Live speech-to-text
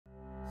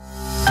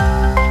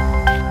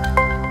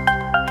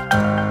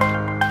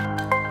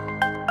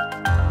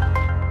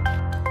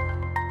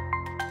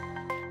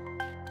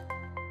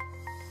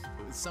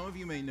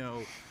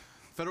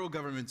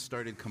government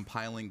started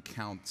compiling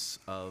counts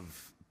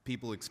of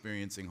people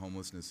experiencing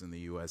homelessness in the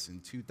US in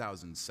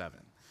 2007.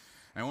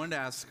 I wanted to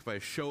ask, by a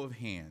show of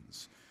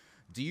hands,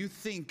 do you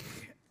think,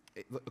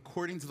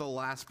 according to the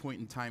last point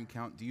in time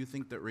count, do you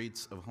think that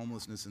rates of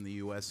homelessness in the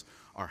US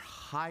are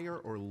higher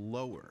or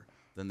lower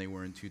than they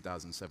were in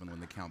 2007 when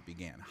the count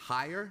began?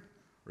 Higher?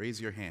 Raise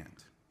your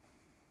hand.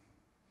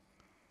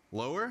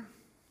 Lower?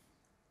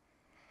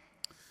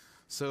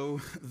 So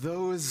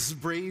those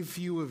brave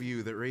few of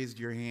you that raised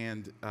your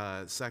hand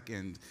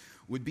second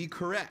would be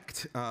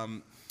correct.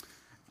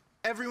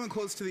 Everyone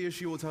close to the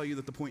issue will tell you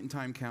that the point in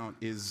time count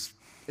is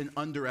an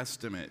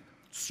underestimate,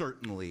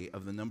 certainly,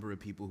 of the number of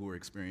people who are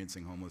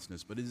experiencing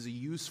homelessness, but it is a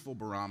useful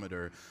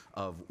barometer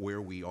of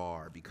where we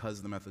are.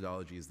 Because the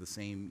methodology is the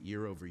same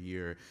year over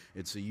year,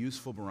 it's a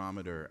useful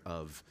barometer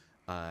of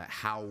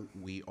how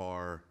we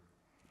are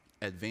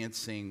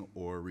advancing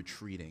or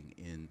retreating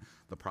in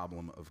the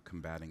problem of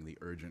combating the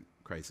urgent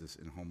crisis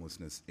in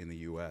homelessness in the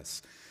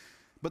US.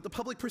 But the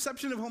public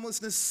perception of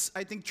homelessness,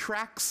 I think,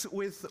 tracks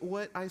with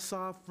what I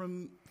saw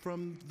from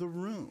the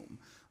room,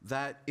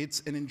 that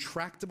it's an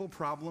intractable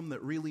problem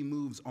that really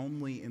moves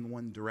only in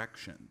one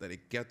direction, that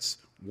it gets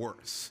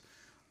worse.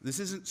 This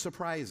isn't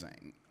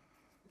surprising.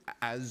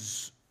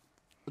 As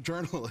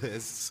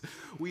journalists,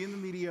 we in the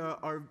media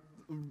are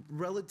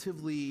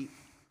relatively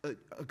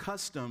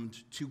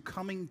accustomed to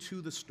coming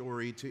to the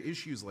story, to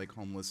issues like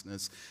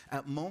homelessness,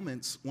 at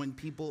moments when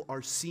people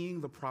are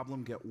seeing the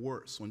problem get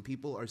worse, when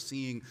people are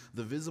seeing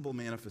the visible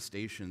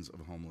manifestations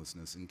of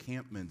homelessness,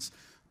 encampments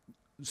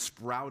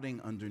sprouting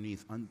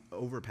underneath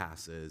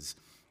overpasses,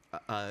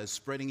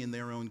 spreading in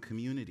their own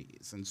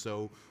communities. And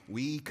so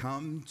we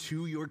come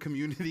to your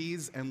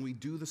communities and we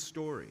do the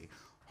story.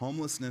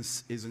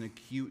 Homelessness is an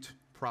acute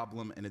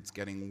problem and it's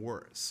getting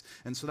worse.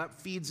 And so that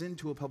feeds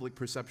into a public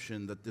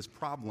perception that this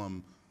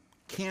problem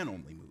can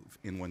only move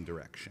in one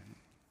direction.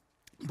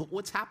 But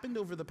what's happened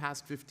over the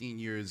past 15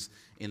 years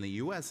in the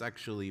US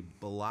actually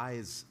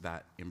belies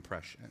that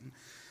impression.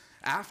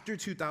 After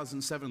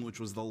 2007, which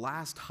was the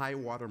last high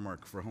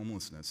watermark for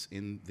homelessness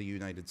in the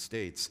United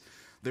States,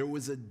 there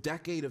was a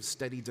decade of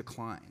steady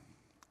decline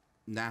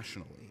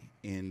nationally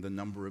in the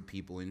number of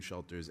people in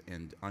shelters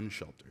and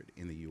unsheltered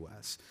in the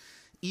US.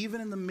 Even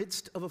in the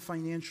midst of a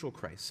financial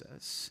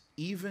crisis,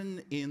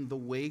 even in the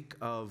wake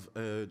of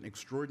an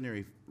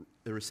extraordinary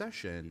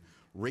recession,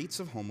 rates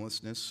of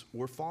homelessness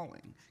were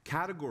falling.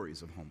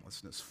 Categories of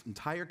homelessness,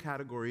 entire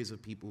categories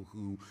of people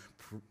who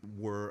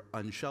were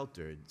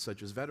unsheltered,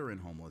 such as veteran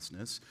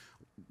homelessness,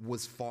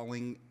 was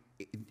falling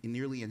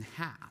nearly in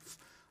half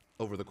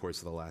over the course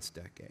of the last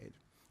decade.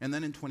 And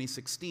then in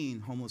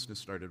 2016, homelessness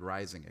started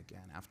rising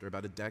again. After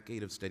about a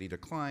decade of steady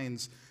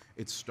declines,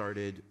 it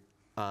started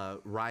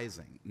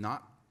rising,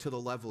 not to the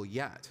level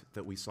yet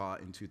that we saw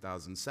in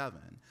 2007,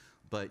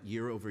 but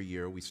year over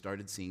year, we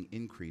started seeing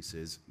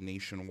increases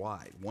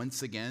nationwide.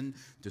 Once again,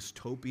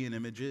 dystopian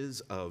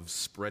images of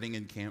spreading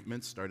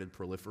encampments started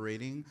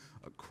proliferating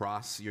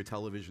across your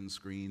television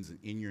screens and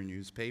in your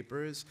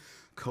newspapers.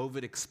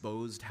 COVID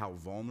exposed how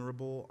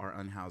vulnerable our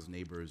unhoused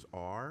neighbors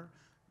are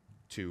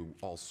to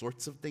all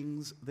sorts of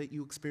things that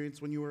you experience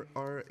when you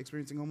are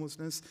experiencing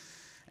homelessness.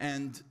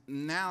 And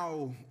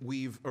now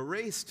we've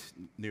erased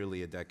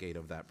nearly a decade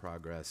of that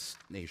progress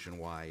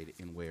nationwide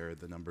in where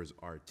the numbers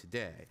are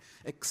today,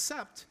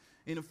 except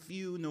in a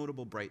few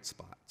notable bright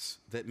spots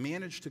that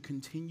managed to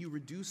continue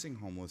reducing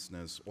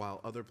homelessness while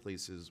other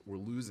places were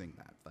losing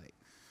that fight.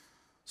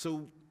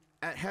 So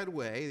at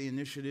Headway, the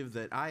initiative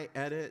that I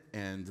edit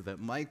and that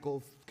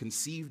Michael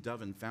conceived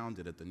of and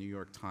founded at the New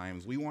York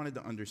Times, we wanted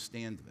to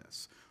understand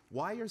this.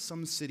 Why are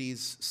some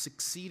cities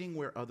succeeding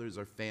where others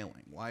are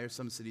failing? Why are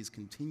some cities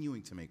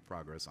continuing to make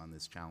progress on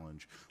this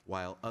challenge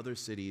while other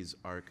cities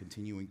are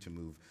continuing to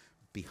move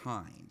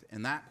behind?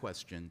 And that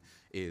question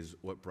is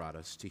what brought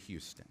us to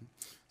Houston.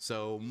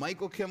 So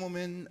Michael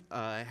Kimmelman,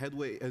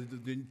 Headway,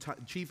 the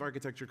chief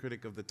architecture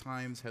critic of the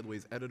Times,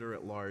 Headway's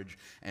editor-at-large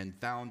and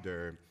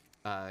founder,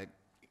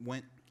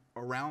 went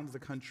around the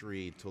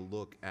country to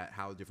look at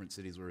how different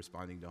cities were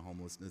responding to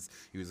homelessness.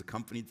 He was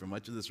accompanied for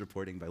much of this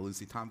reporting by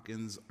Lucy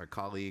Tompkins, our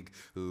colleague,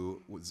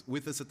 who was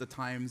with us at the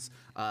Times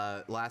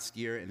last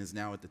year and is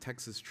now at the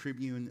Texas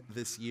Tribune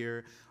this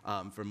year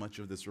for much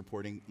of this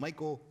reporting.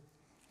 Michael,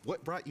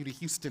 what brought you to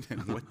Houston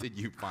and what did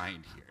you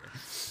find here?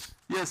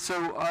 Yeah, so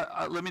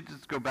let me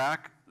just go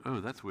back. Oh,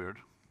 that's weird.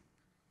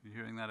 You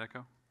hearing that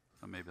echo?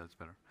 Oh, maybe that's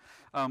better.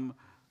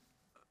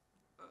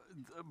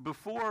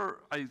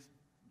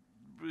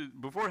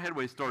 Before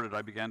Headway started,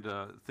 I began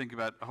to think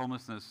about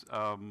homelessness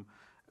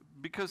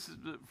because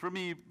for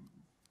me,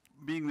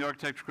 being the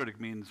architecture critic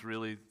means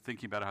really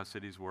thinking about how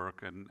cities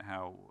work and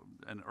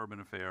urban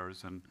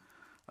affairs, and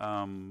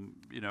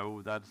you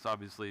know, that's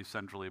obviously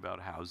centrally about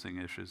housing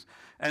issues.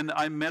 And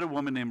I met a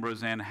woman named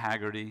Roseanne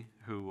Haggerty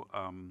who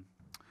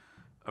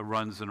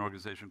runs an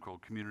organization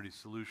called Community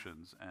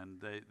Solutions,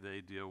 and they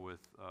deal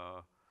with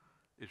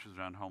issues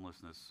around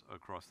homelessness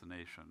across the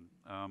nation.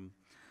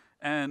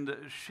 And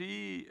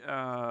she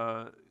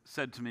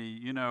said to me,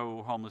 you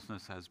know,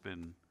 homelessness has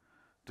been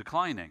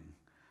declining.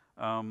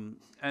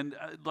 And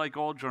like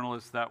all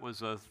journalists, that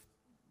was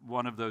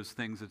one of those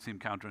things that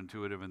seemed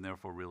counterintuitive and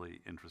therefore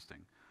really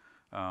interesting.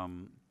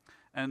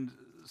 And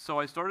so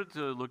I started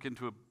to look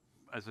into it.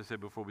 As I said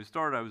before we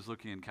started, I was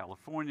looking in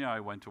California. I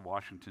went to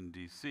Washington,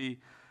 D.C.,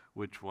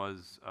 which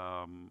was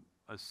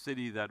a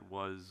city that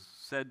was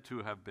said to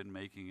have been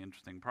making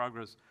interesting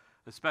progress,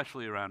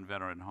 especially around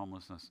veteran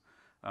homelessness.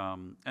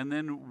 And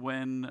then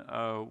when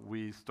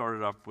we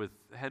started up with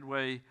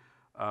Headway,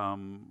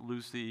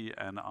 Lucy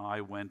and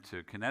I went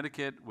to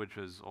Connecticut, which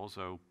has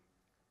also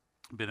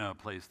been a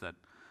place that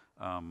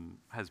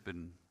has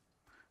been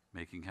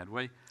making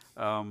headway.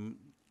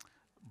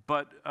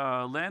 But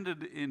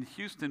landed in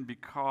Houston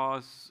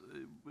because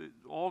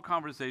all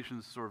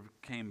conversations sort of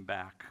came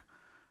back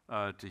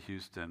to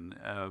Houston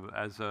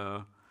as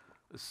a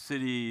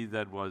city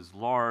that was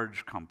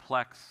large,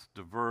 complex,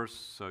 diverse,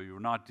 so you were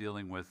not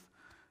dealing with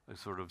a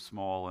sort of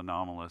small,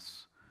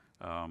 anomalous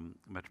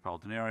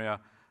metropolitan area,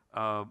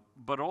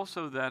 but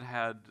also that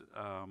had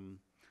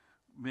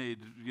made,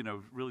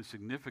 really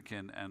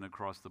significant and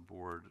across the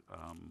board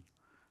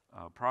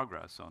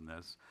progress on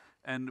this.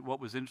 And what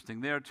was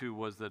interesting there, too,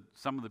 was that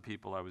some of the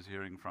people I was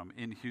hearing from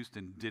in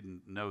Houston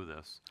didn't know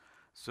this.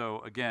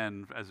 So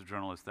again, as a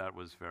journalist, that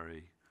was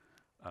very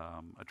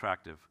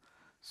attractive.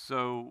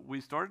 So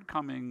we started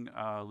coming,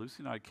 Lucy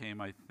and I came,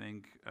 I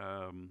think,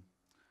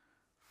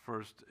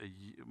 first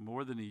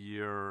more than a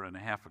year and a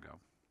half ago.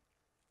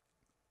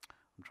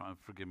 I'm trying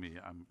to forgive me.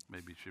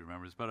 Maybe she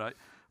remembers,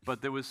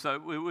 but there was I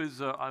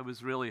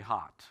was really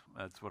hot.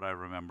 That's what I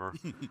remember.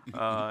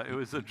 It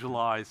was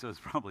July, so it's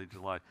probably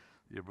July,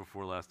 the year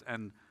before last,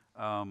 and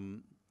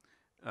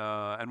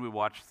we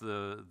watched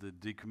the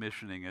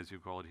decommissioning, as you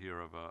call it here,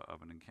 of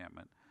an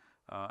encampment,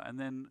 and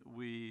then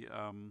we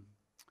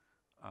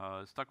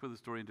stuck with the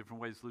story in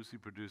different ways. Lucy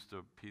produced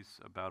a piece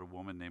about a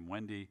woman named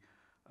Wendy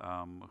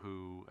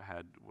who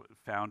had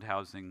found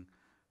housing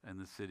in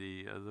the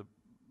city.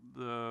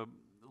 The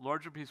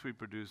larger piece we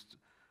produced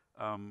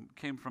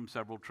came from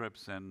several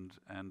trips and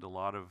a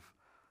lot of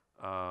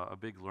a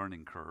big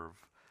learning curve.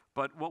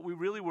 But what we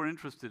really were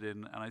interested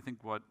in, and I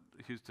think what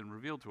Houston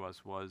revealed to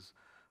us, was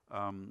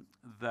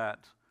that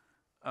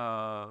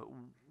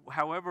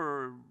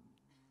however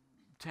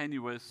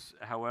tenuous,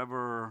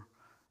 however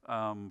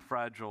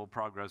fragile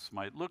progress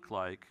might look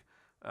like,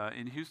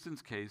 in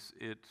Houston's case,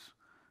 it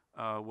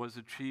was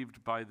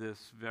achieved by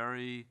this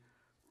very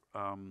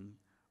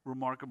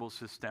remarkable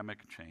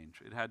systemic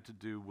change. It had to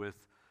do with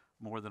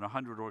more than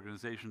 100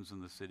 organizations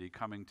in the city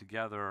coming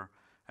together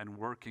and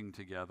working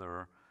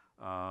together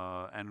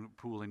and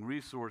pooling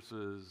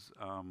resources,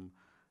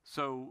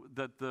 so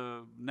that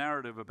the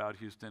narrative about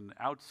Houston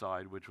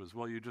outside, which was,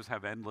 well, you just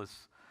have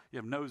you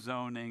have no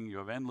zoning, you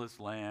have endless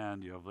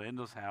land, you have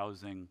endless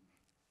housing,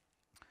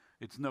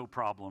 it's no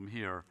problem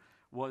here,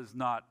 was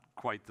not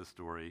quite the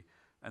story,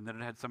 and that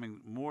it had something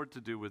more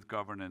to do with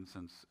governance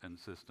and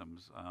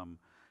systems.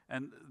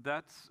 And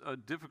that's a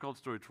difficult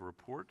story to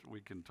report. We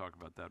can talk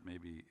about that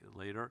maybe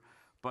later.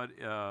 But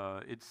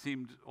it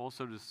seemed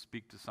also to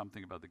speak to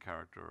something about the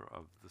character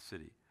of the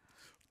city.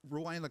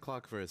 Rewind the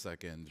clock for a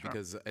second, Sure.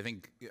 because I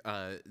think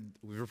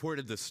we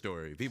reported this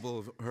story.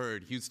 People have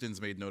heard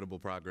Houston's made notable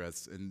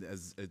progress and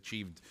has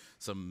achieved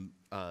some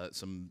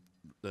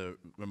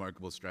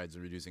remarkable strides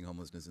in reducing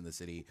homelessness in the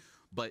city.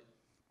 But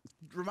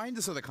remind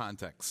us of the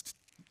context.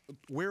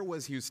 Where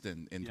was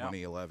Houston in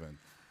 2011?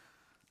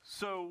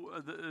 So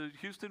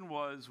Houston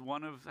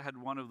had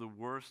one of the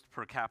worst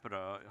per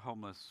capita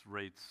homeless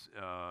rates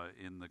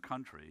in the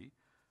country.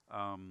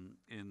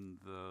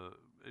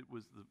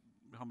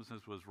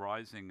 Homelessness was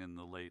rising in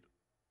the late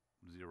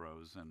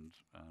zeros and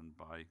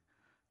by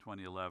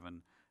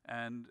 2011.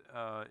 And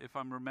if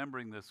I'm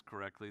remembering this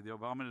correctly, the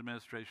Obama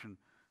administration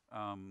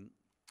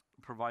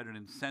provided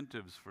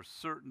incentives for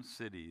certain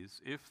cities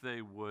if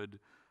they would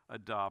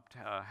adopt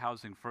a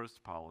housing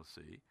first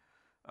policy.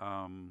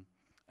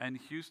 And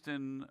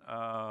Houston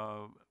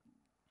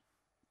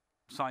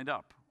signed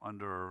up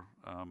under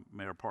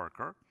Mayor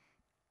Parker.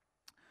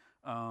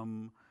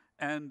 And,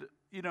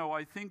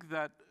 I think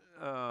that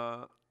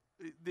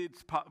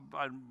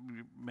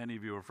many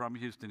of you are from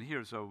Houston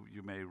here, so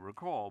you may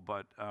recall,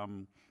 but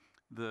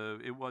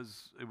it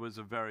was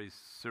a very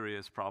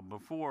serious problem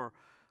before.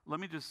 Let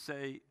me just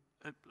say,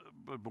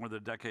 more than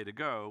a decade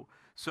ago,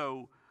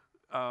 so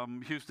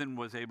Houston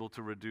was able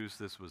to reduce,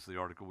 this was the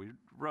article we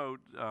wrote,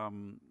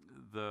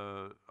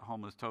 the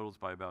homeless totals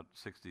by about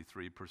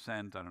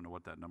 63%. I don't know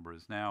what that number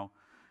is now.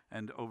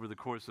 And over the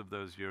course of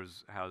those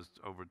years, housed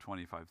over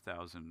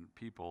 25,000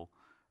 people.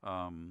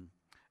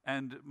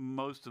 And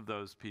most of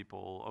those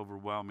people,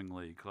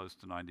 overwhelmingly, close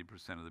to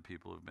 90% of the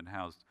people who have been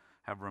housed,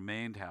 have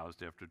remained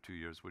housed after 2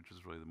 years, which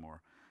is really the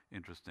more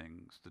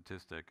interesting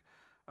statistic.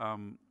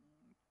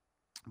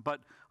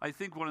 But I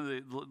think one of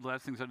the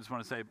last things I just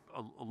want to say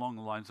along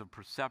the lines of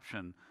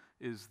perception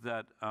is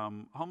that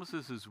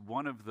homelessness is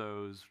one of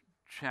those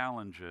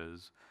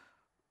challenges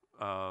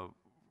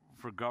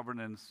for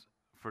governance,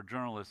 for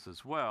journalists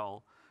as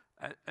well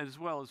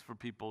as for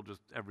people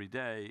just every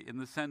day, in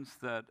the sense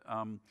that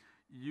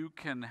you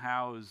can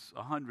house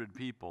 100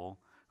 people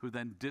who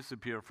then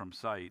disappear from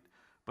sight,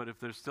 but if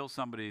there's still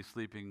somebody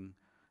sleeping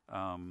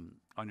on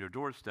your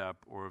doorstep,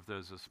 or if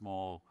there's a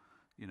small,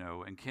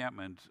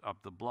 encampment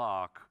up the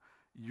block,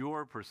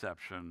 your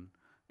perception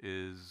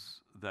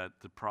is that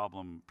the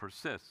problem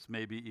persists,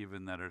 maybe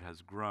even that it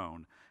has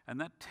grown. And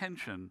that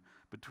tension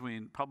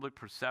between public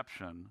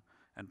perception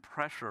and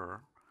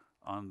pressure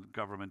on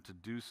government to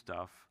do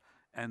stuff,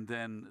 and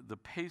then the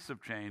pace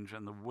of change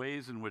and the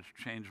ways in which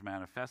change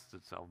manifests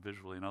itself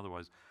visually and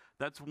otherwise,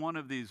 that's one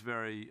of these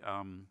very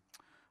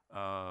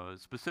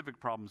specific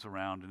problems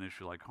around an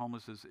issue like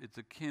homelessness. It's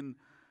akin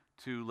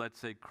to, let's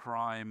say,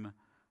 crime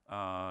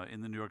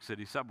in the New York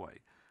City subway.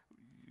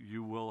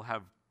 You will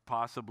have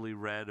possibly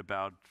read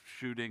about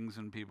shootings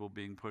and people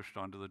being pushed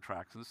onto the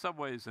tracks in the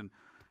subways. And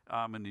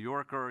I'm a New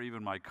Yorker,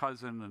 even my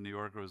cousin, a New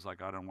Yorker, was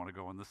like, I don't want to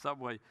go on the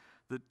subway.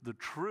 The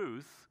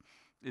truth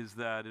is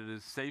that it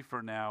is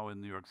safer now in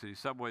New York City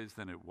subways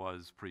than it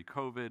was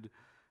pre-COVID,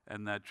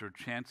 and that your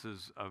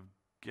chances of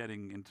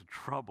getting into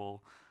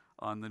trouble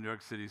on the New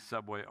York City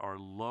subway are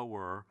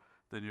lower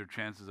than your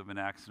chances of an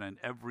accident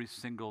every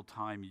single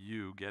time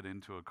you get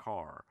into a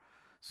car.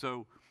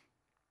 So,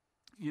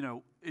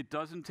 it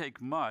doesn't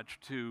take much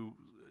to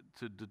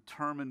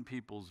determine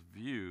people's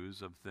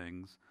views of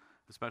things,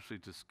 especially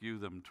to skew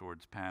them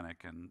towards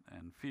panic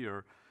and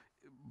fear,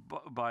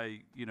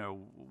 by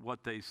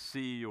what they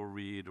see or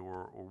read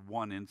or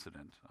one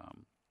incident.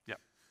 Yeah.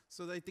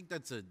 So I think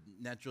that's a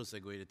natural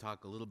segue to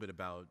talk a little bit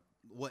about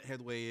what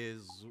Headway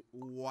is,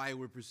 why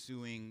we're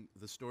pursuing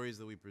the stories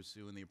that we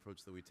pursue, and the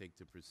approach that we take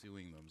to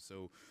pursuing them.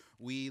 So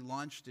we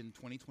launched in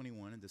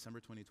 2021, in December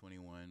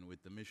 2021,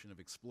 with the mission of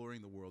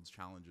exploring the world's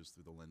challenges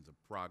through the lens of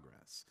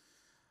progress.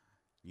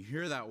 You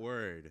hear that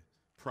word,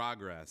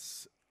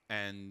 progress,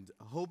 and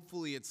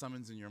hopefully it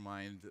summons in your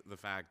mind the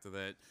fact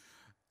that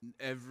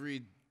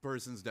every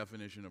person's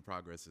definition of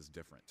progress is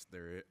different.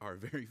 There are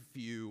very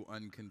few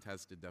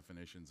uncontested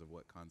definitions of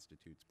what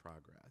constitutes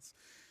progress.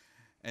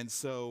 And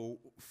so,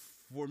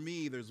 for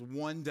me, there's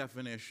one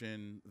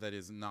definition that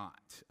is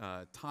not.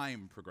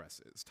 Time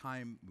progresses.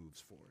 Time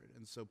moves forward.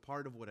 And so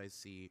part of what I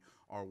see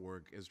our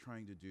work is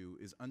trying to do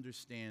is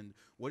understand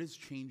what is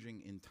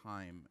changing in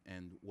time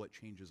and what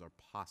changes are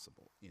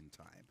possible in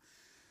time.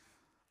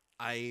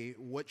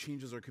 What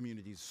changes are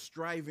communities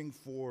striving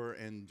for,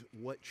 and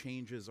what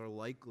changes are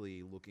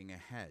likely looking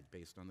ahead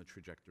based on the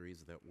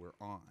trajectories that we're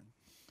on.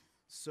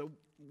 So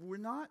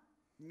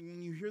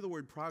when you hear the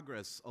word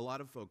progress, a lot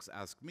of folks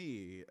ask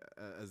me,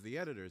 as the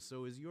editor,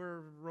 so is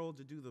your role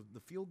to do the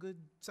feel-good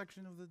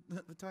section of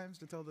the Times,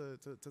 to tell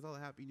the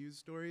happy news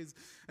stories?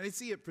 And I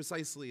see it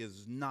precisely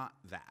as not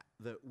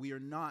that we are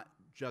not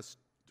just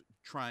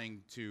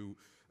trying to,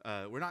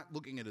 we're not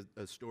looking at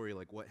a story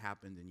like what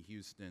happened in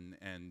Houston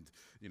and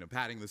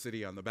patting the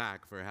city on the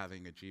back for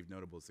having achieved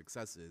notable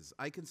successes.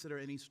 I consider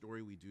any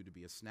story we do to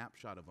be a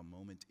snapshot of a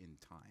moment in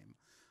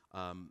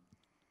time,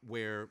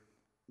 where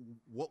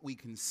what we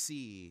can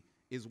see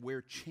is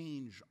where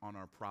change on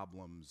our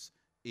problems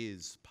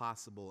is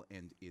possible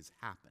and is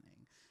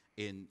happening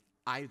in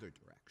either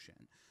direction.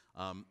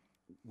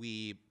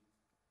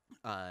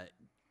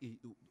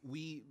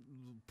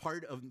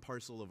 Part and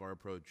parcel of our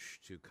approach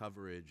to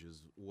coverage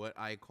is what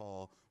I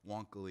call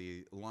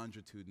wonkily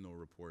longitudinal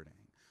reporting.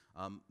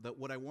 That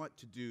what I want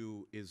to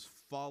do is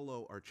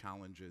follow our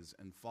challenges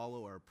and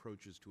follow our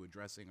approaches to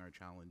addressing our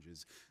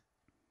challenges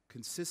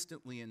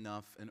consistently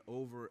enough and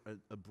over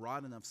a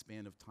broad enough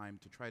span of time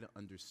to try to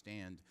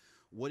understand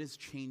what is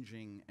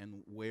changing and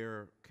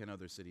where can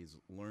other cities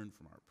learn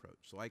from our approach.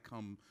 So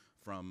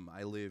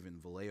I live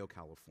in Vallejo,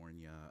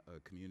 California,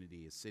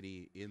 a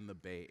city in the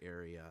Bay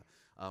Area,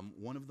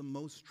 one of the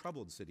most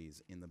troubled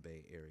cities in the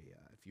Bay Area.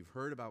 If you've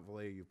heard about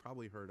Vallejo, you've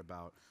probably heard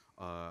about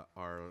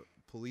our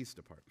police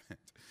department.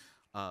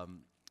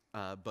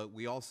 But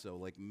we also,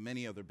 like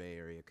many other Bay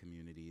Area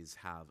communities,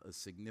 have a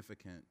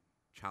significant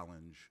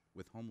challenge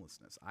with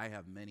homelessness. I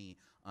have many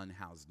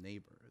unhoused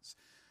neighbors.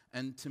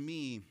 And to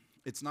me,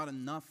 it's not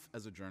enough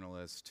as a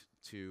journalist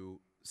to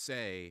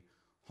say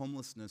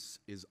homelessness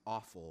is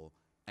awful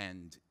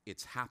and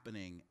it's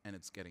happening and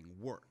it's getting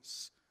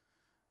worse.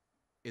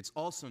 It's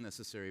also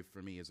necessary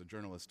for me as a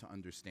journalist to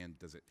understand,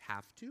 does it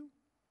have to?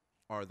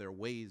 Are there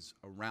ways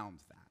around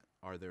that?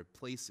 Are there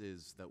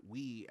places that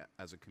we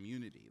as a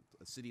community,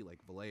 a city like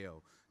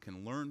Vallejo,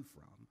 can learn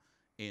from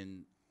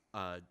in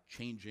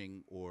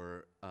changing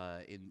or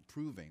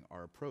improving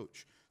our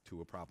approach to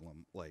a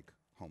problem like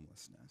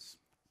homelessness?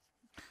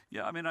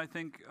 Yeah, I mean, I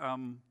think,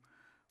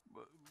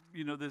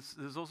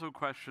 there's also a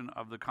question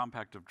of the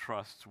compact of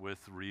trust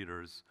with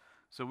readers.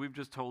 So we've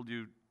just told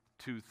you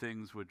two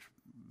things which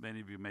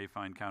many of you may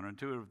find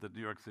counterintuitive, that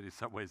New York City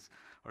subways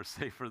are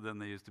safer than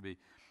they used to be,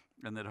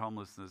 and that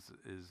homelessness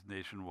is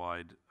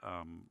nationwide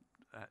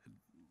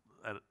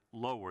at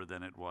lower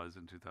than it was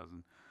in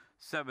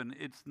 2007.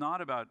 It's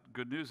not about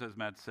good news, as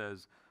Matt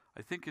says.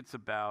 I think it's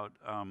about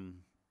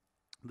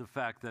the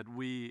fact that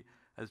we,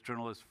 as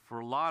journalists, for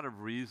a lot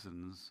of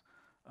reasons,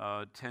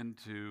 tend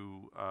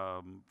to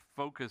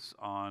focus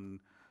on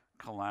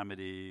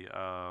calamity,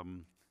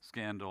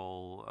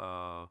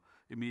 scandal,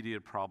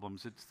 immediate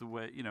problems. It's the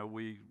way,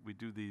 we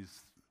do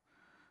these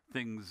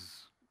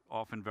things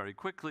often very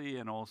quickly,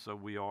 and also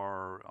we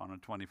are on a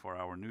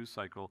 24-hour news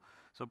cycle.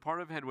 So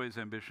part of Headway's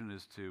ambition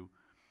is to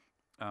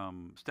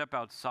step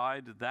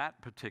outside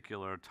that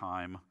particular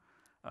time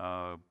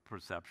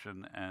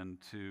perception and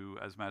to,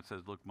 as Matt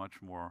says, look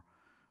much more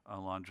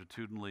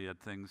longitudinally at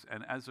things,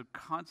 and as a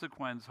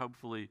consequence,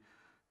 hopefully,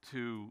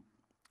 to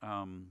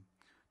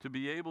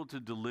be able to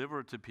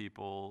deliver to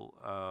people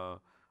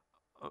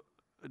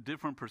a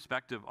different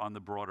perspective on the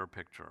broader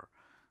picture.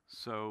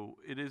 So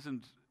it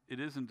isn't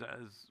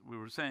as we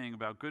were saying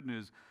about good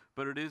news,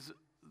 but it is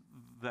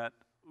that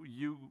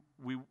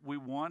we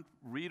want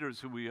readers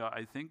who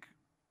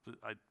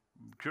I'm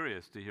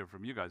curious to hear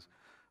from you guys,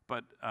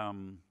 but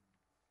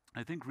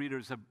I think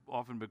readers have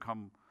often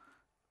become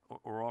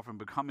or often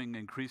becoming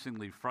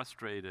increasingly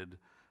frustrated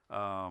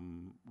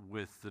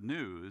with the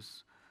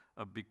news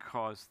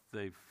because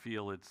they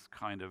feel it's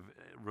kind of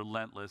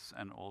relentless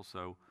and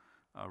also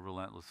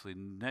relentlessly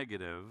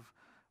negative.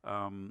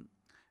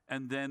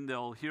 And then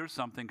they'll hear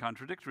something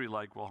contradictory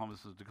like, well,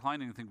 homelessness is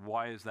declining, and think,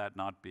 why is that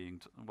not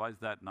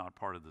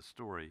part of the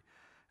story?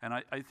 And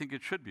I think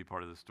it should be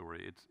part of the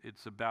story.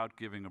 It's about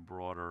giving a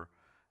broader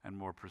and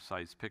more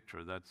precise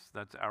picture.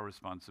 That's our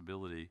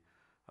responsibility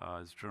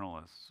as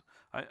journalists.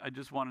 I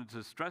just wanted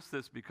to stress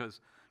this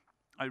because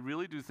I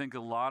really do think a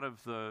lot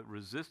of the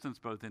resistance,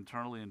 both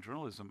internally in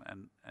journalism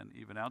and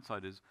even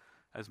outside, is,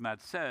 as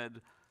Matt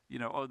said,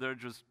 they're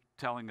just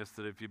telling us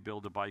that if you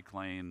build a bike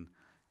lane,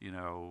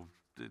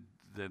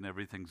 then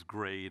everything's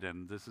great,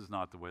 and this is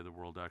not the way the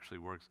world actually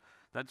works.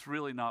 That's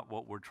really not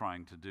what we're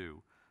trying to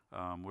do.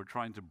 We're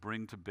trying to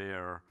bring to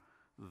bear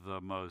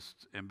the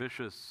most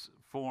ambitious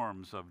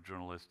forms of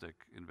journalistic,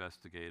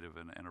 investigative,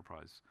 and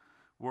enterprise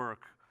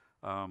work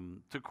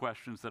to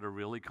questions that are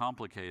really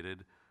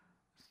complicated,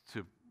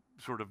 to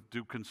sort of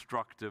do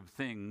constructive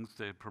things,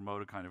 to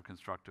promote a kind of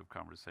constructive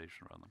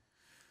conversation around them.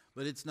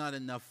 But it's not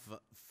enough,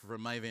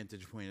 from my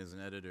vantage point as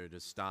an editor, to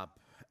stop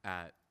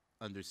at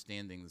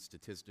understanding the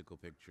statistical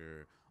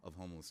picture of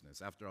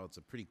homelessness. After all, it's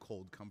a pretty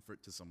cold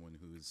comfort to someone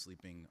who is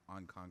sleeping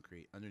on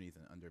concrete underneath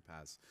an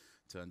underpass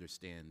to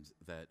understand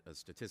that a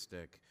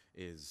statistic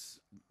is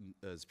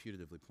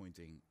putatively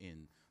pointing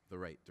in the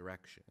right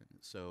direction.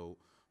 So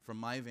from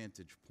my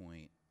vantage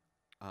point,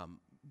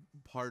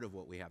 part of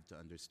what we have to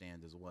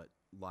understand is what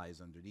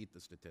lies underneath the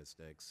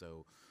statistics.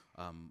 So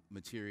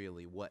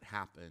materially, what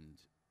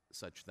happened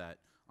such that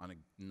on a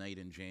night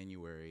in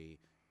January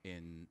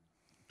in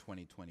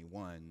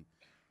 2021,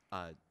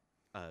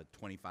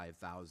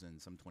 25,000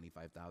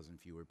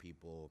 fewer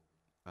people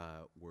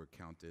were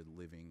counted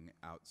living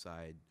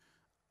outside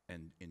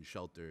and in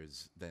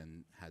shelters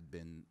than had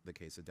been the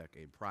case a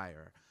decade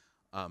prior.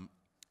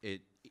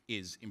 It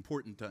is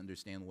important to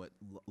understand what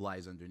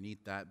lies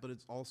underneath that, but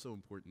it's also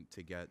important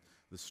to get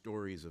the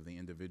stories of the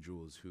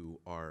individuals who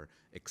are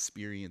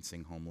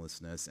experiencing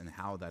homelessness and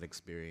how that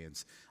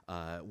experience,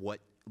 what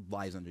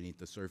lies underneath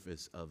the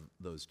surface of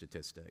those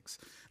statistics.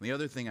 And the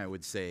other thing I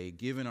would say,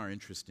 given our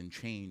interest in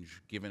change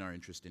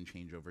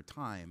over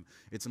time,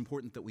 it's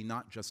important that we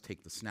not just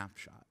take the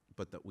snapshot,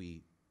 but that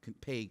we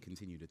pay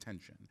continued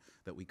attention,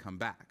 that we come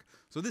back.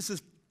 So this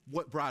is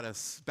what brought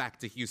us back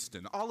to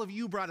Houston. All of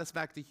you brought us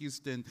back to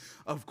Houston,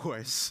 of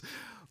course,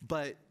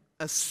 but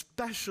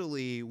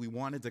especially we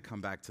wanted to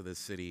come back to the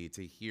city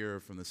to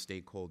hear from the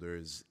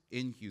stakeholders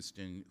in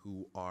Houston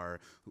who are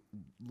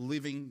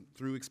living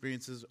through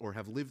experiences or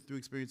have lived through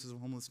experiences of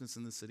homelessness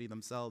in the city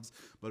themselves,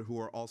 but who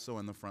are also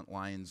on the front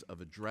lines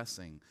of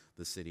addressing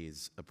the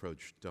city's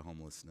approach to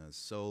homelessness.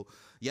 So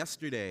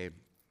yesterday,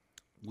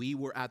 we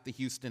were at the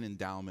Houston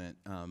Endowment,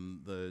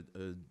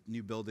 the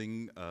new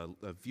building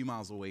a few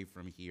miles away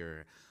from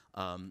here,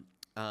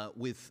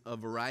 with a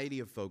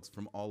variety of folks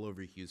from all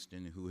over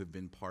Houston who have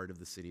been part of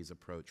the city's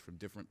approach from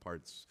different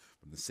parts,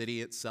 from the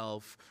city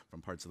itself,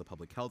 from parts of the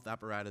public health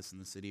apparatus in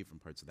the city, from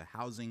parts of the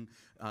housing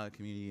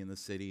community in the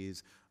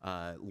cities,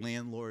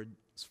 landlords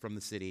from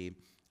the city,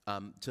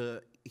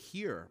 to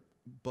hear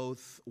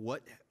both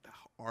what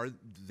are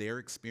their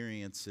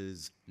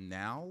experiences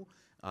now,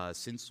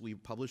 since we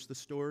published the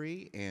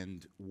story,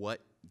 and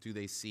what do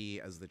they see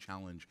as the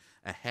challenge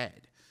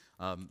ahead.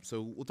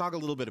 So we'll talk a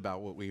little bit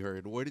about what we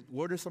heard.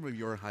 What are some of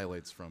your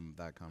highlights from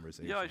that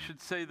conversation? Yeah, I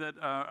should say that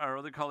our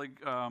other colleague,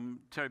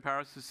 Terry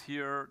Paris, is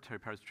here, Terry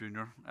Paris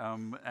Jr.,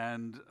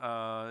 and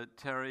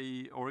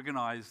Terry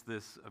organized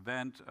this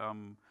event.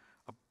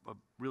 A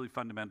really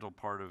fundamental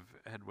part of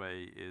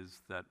Headway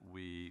is that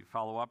we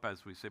follow up,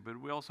 as we say,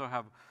 but we also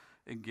have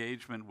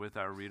engagement with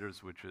our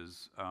readers, which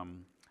is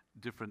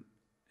different,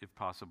 if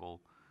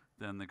possible,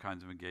 than the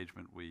kinds of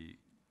engagement we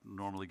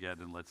normally get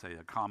in, let's say,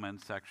 a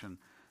comment section.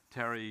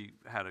 Terry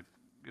had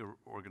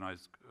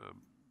organized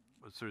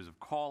a series of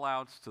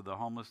call-outs to the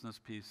homelessness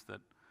piece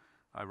that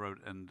I wrote,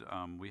 and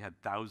we had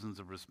thousands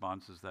of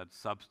responses, that's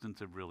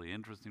substantive, really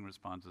interesting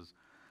responses.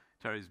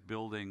 Terry's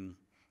building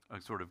a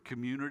sort of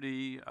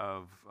community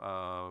of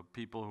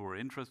people who are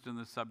interested in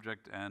this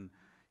subject, and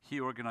he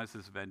organized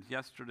this event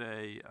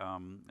yesterday,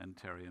 and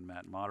Terry and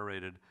Matt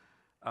moderated.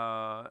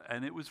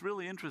 And it was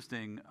really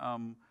interesting.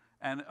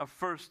 And a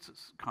first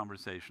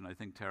conversation, I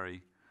think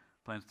Terry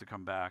plans to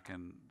come back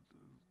and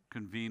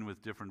convene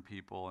with different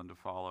people and to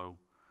follow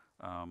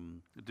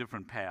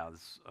different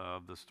paths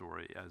of the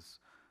story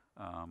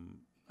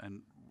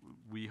and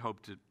we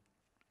hope to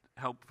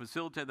help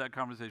facilitate that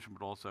conversation,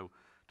 but also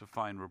to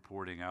find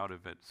reporting out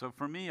of it. So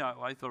for me,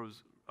 I thought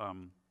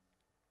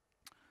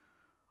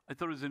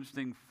it was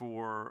interesting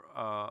for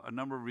a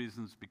number of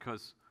reasons,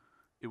 because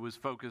it was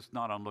focused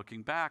not on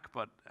looking back,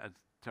 but as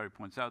Terry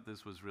points out,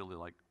 this was really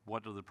like,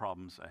 what are the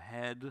problems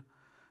ahead,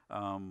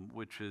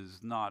 which is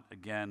not,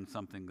 again,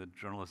 something that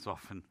journalists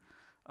often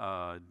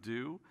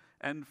do.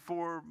 And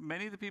for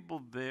many of the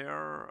people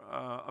there,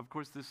 of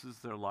course, this is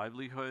their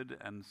livelihood,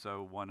 and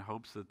so one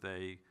hopes that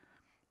they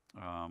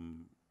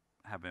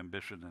have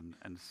ambition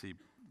and see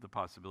the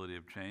possibility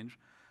of change.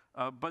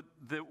 But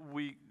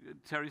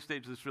Terry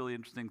staged this really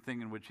interesting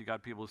thing in which he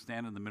got people to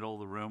stand in the middle of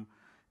the room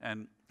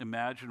and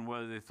imagine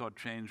whether they thought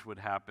change would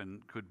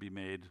happen, could be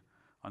made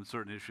on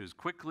certain issues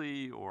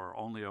quickly or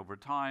only over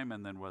time,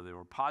 and then whether they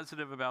were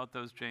positive about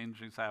those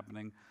changes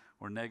happening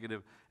or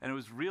negative. And it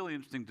was really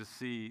interesting to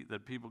see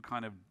that people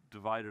kind of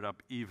divided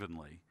up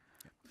evenly.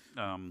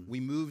 We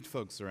moved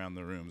folks around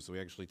the room, so we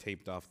actually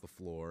taped off the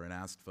floor and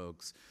asked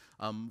folks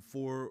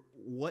for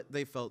what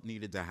they felt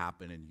needed to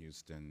happen in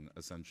Houston,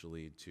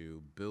 essentially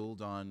to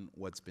build on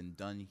what's been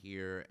done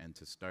here and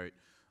to start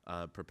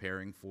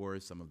preparing for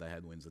some of the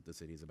headwinds that the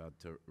city is about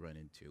to run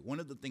into. One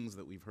of the things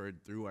that we've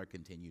heard through our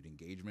continued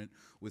engagement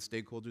with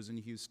stakeholders in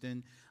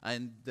Houston,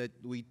 and that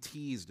we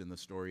teased in the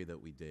story that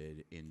we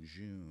did in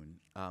June,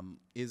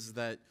 is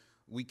that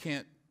we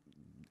can't,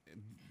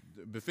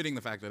 befitting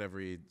the fact that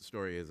every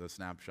story is a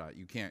snapshot,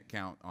 you can't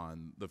count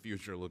on the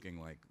future looking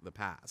like the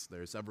past.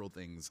 There are several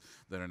things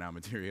that are now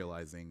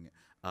materializing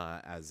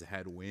as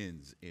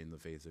headwinds in the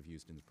face of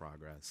Houston's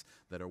progress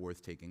that are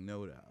worth taking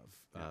note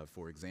of.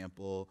 For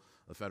example,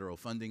 a federal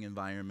funding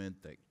environment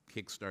that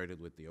kickstarted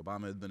with the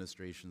Obama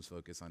administration's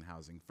focus on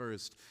housing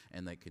first,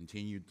 and that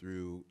continued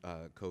through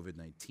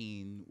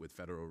COVID-19 with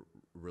federal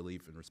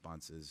relief and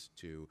responses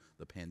to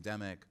the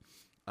pandemic.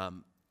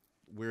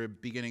 We're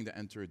beginning to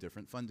enter a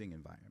different funding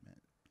environment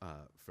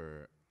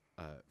for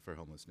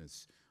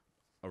homelessness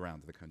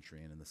around the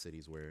country and in the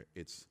cities where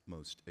it's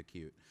most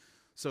acute.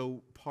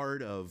 So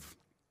part of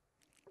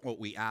what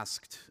we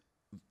asked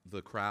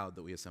the crowd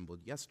that we assembled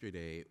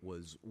yesterday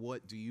was,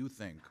 what do you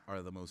think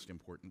are the most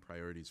important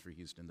priorities for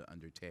Houston to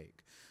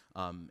undertake?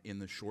 In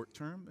the short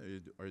term,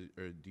 or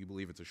do you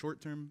believe it's a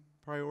short-term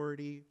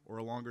priority or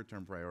a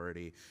longer-term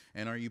priority?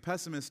 And are you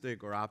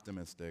pessimistic or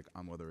optimistic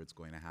on whether it's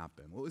going to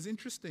happen? What was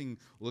interesting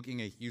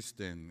looking at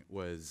Houston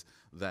was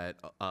that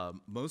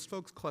most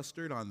folks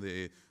clustered on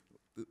the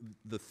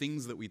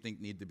things that we think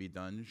need to be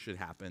done should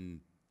happen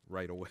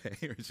right away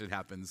or should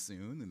happen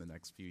soon in the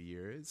next few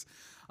years.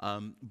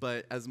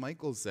 But as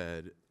Michael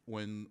said,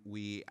 when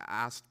we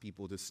asked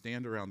people to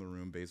stand around the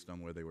room based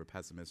on whether they were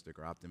pessimistic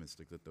or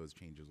optimistic that those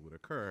changes would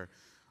occur,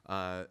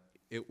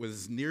 it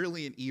was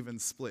nearly an even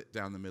split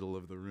down the middle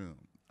of the room.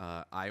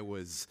 I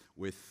was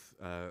with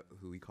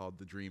who we called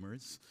the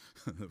dreamers,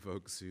 the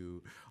folks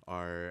who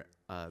are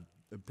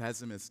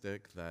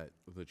pessimistic that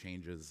the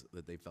changes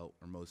that they felt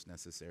were most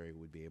necessary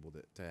would be able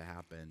to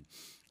happen.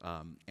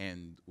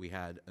 And we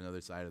had another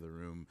side of the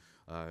room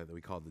that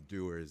we called the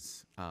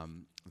doers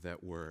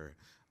that were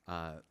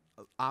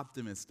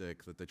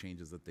optimistic that the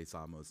changes that they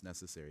saw most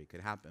necessary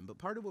could happen. But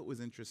part of what was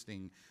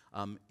interesting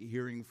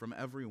hearing from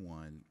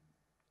everyone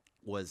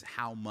was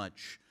how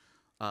much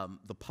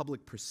the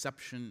public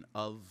perception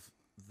of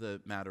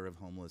the matter of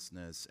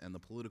homelessness and the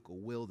political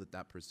will that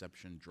that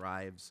perception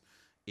drives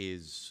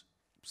is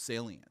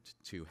salient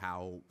to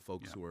how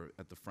folks who are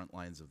at the front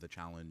lines of the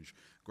challenge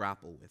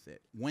grapple with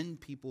it. When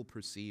people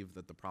perceive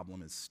that the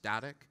problem is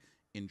static,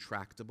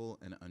 intractable,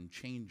 and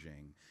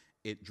unchanging,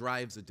 it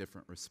drives a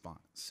different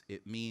response.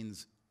 It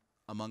means,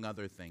 among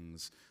other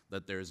things,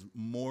 that there's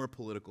more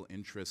political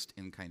interest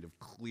in kind of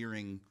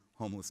clearing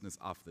homelessness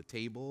off the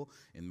table,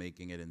 in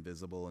making it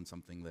invisible and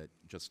something that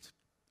just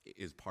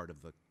is part of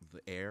the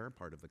air,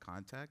 part of the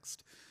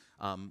context,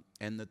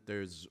 and that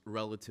there's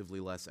relatively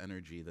less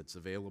energy that's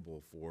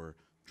available for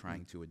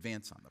trying to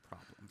advance on the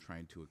problem,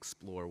 trying to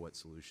explore what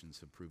solutions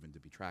have proven to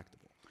be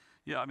tractable.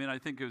 Yeah, I mean, I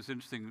think it was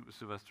interesting,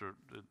 Sylvester,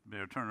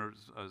 Mayor Turner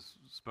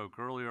spoke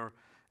earlier,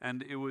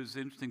 and it was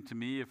interesting to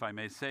me, if I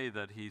may say,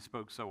 that he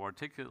spoke so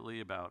articulately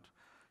about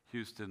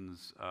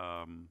Houston's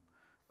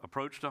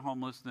approach to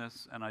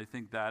homelessness, and I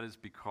think that is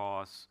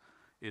because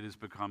it has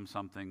become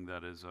something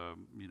that is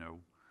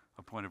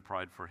a point of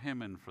pride for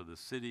him and for the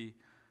city,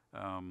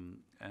 and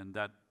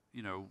that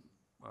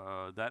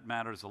that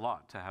matters a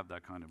lot to have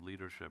that kind of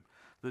leadership.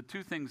 The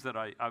two things that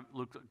I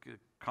looked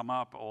come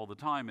up all the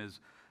time is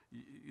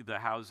the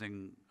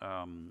housing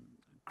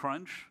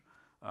crunch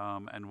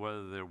and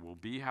whether there will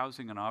be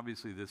housing, and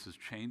obviously this is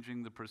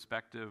changing the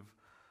perspective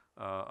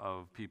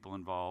of people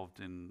involved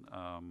in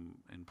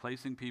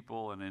placing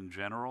people, and in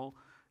general,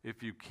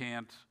 if you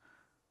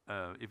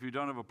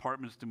don't have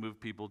apartments to move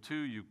people to,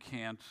 you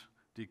can't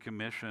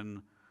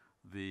decommission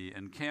the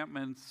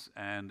encampments,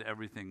 and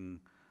everything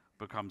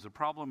becomes a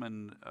problem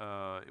and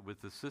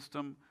with the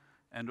system,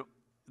 and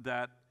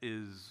that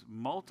is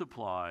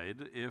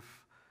multiplied if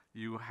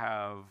you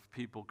have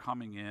people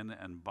coming in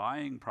and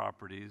buying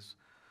properties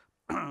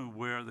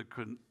where the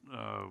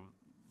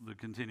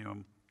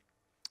continuum,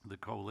 the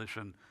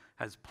coalition,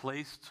 has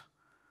placed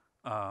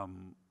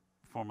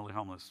formerly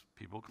homeless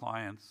people,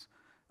 clients,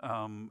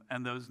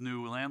 and those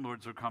new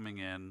landlords are coming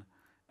in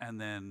and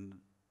then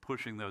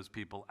pushing those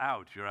people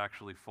out. You're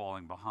actually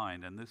falling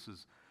behind, and this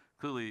is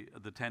clearly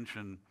the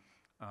tension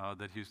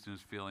that Houston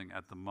is feeling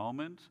at the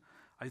moment.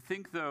 I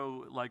think,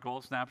 though, like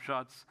all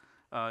snapshots,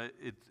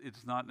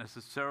 it's not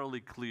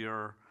necessarily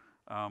clear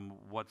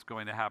what's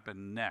going to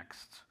happen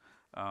next.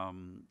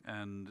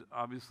 And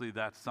obviously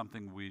that's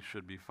something we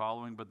should be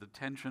following, but the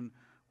tension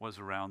was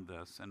around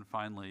this. And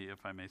finally,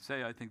 if I may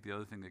say, I think the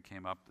other thing that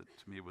came up that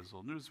to me was a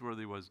little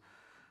newsworthy was,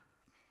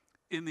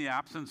 in the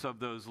absence of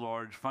those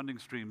large funding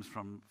streams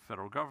from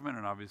federal government,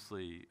 and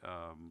obviously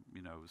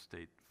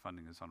state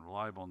funding is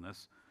unreliable in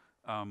this,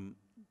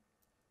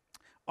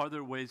 are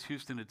there ways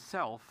Houston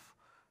itself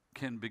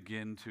can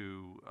begin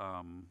to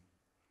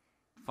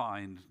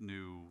find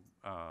new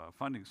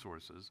funding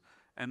sources?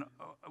 And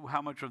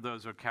how much of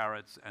those are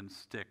carrots and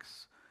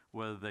sticks,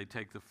 whether they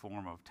take the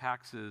form of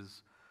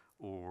taxes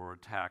or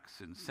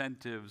tax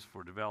incentives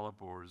for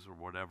developers or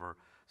whatever.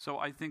 So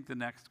I think the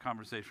next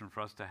conversation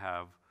for us to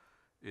have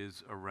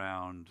is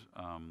around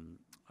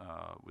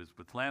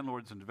with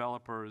landlords and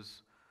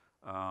developers,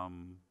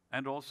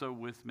 and also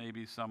with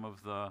maybe some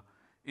of the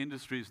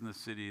industries in the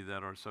city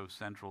that are so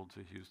central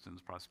to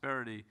Houston's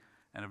prosperity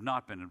and have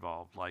not been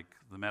involved, like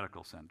the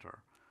medical center.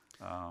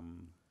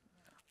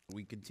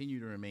 We continue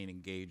to remain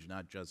engaged,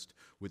 not just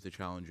with the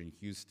challenge in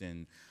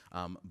Houston,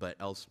 but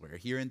elsewhere.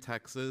 Here in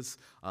Texas,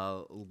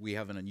 we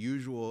have an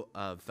unusual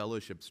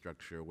fellowship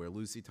structure where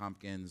Lucy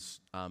Tompkins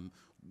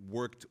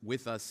worked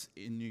with us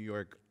in New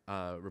York,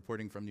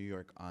 reporting from New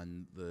York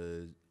on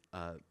the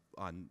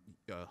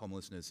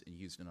homelessness in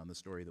Houston, on the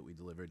story that we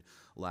delivered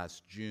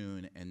last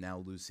June, and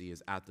now Lucy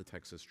is at the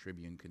Texas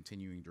Tribune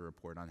continuing to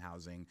report on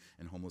housing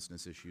and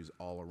homelessness issues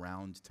all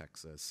around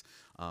Texas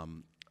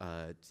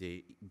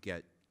to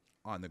get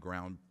on the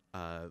ground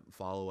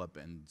follow-up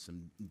and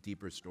some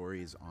deeper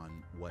stories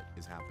on what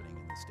is happening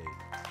in the state.